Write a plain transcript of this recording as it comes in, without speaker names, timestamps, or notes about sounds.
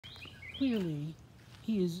clearly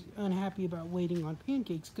he is unhappy about waiting on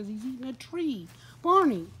Pancakes because he's eating a tree.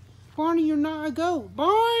 Barney, Barney, you're not a goat.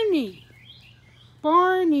 Barney,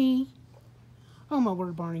 Barney. Oh my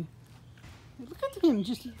word, Barney. Look at him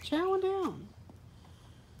just chowing down.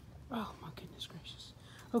 Oh my goodness gracious.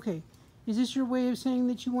 Okay, is this your way of saying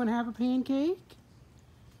that you want to have a pancake?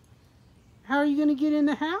 How are you going to get in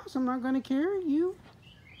the house? I'm not going to carry you.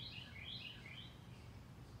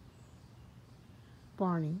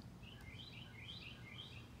 Barney.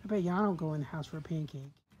 I bet Yana will go in the house for a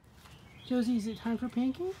pancake. Josie, is it time for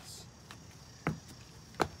pancakes?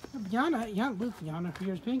 Yana, look, Yana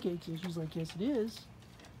here's pancakes. And she's like, yes, it is.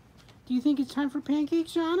 Do you think it's time for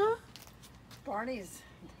pancakes, Yana? Barney's.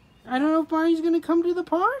 I don't know if Barney's going to come to the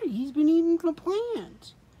party. He's been eating the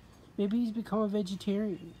plant. Maybe he's become a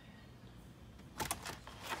vegetarian.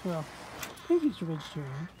 Well, pancakes are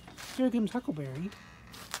vegetarian. Here comes Huckleberry.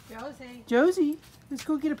 Josie. Josie, let's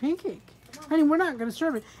go get a pancake. Honey, we're not going to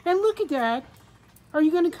serve it. And look at that. Are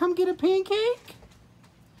you going to come get a pancake?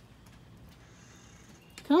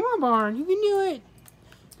 Come on, Barn. You can do it.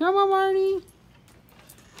 Come on, Barney.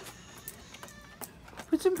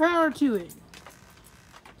 Put some power to it.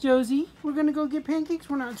 Josie, we're going to go get pancakes.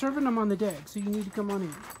 We're not serving them on the deck, so you need to come on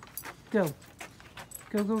in. Go.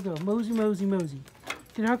 Go, go, go. Mosey, mosey, mosey.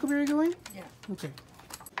 Did Huckleberry go in? Yeah. Okay.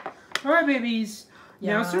 All right, babies.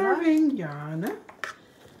 Now serving. Yana.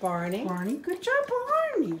 Barney. Barney. Good job,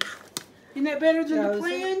 Barney. Isn't that better than Josie. the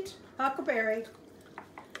plant? Huckleberry.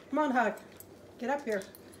 Come on, Huck. Get up here.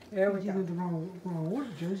 There we You go. did the wrong order.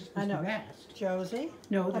 Josie's supposed I know. to be last. Josie.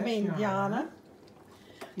 No, that's Yana.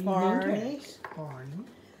 The Barney. names. Barney.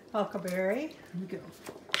 Huckleberry. Here we go.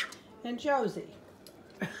 And Josie.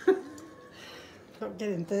 Don't get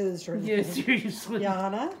enthused or anything. Yeah, seriously.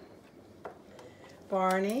 Yana.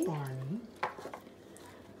 Barney. Barney.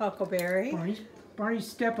 Huckleberry. Barney's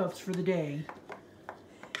step-ups for the day.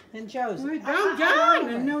 And Josie. Wait, don't,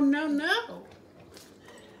 Yana. No, no, no.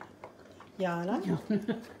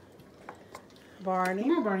 Yana. Barney.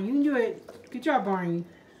 Come on, Barney. You can do it. Good job, Barney.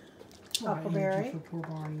 Huckleberry. Oh, poor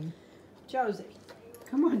Barney. Josie.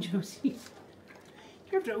 Come on, Josie. You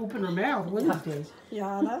have to open her mouth one of these days.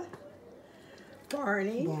 Yana.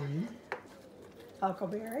 Barney. Barney.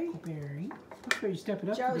 Huckleberry. Huckleberry. Huckleberry stepping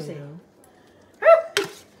up Josie. today, though.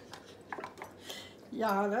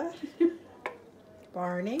 Yana.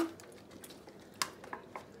 Barney.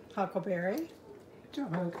 Huckleberry. Good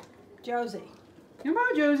job, Huck. Josie. Come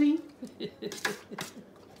on, Josie.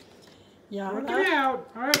 Yana. Work it out.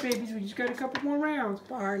 All right, babies. We just got a couple more rounds.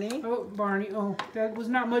 Barney. Oh, Barney. Oh, that was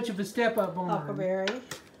not much of a step up, Barney. Huckleberry.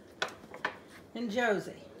 And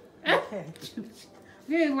Josie. Okay.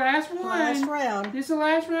 Okay, last one. Last round. This is the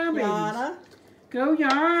last round, babies. Yana. Go,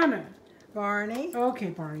 Yana. Barney.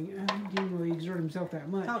 Okay, Barney. He didn't really exert himself that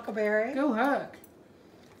much. Huckleberry. Go, Huck.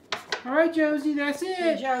 All right, Josie. That's And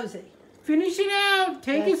it. Josie. Finish it out.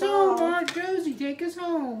 Take That's us home, all. Bart. Josie, take us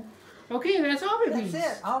home. Okay, that's all, babies.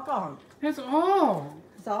 That's it. All gone. That's all.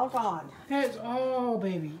 It's all gone. That's all,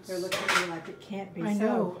 babies. They're looking at me like it can't be I so.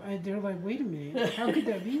 know. They're like, wait a minute. How could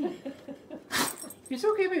that be? It's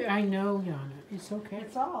okay, baby. I know, Yana. It's okay.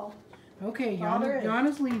 It's all. Okay, all there is.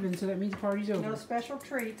 Yana's leaving, so that means the party's over. No special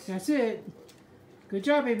treats. That's it. Good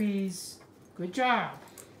job, babies. Good job.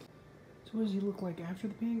 So what does he look like after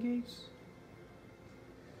the pancakes?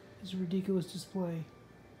 It's a ridiculous display.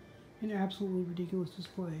 An absolutely ridiculous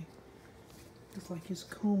display. It's like his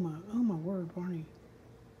coma. Oh my word, Barney.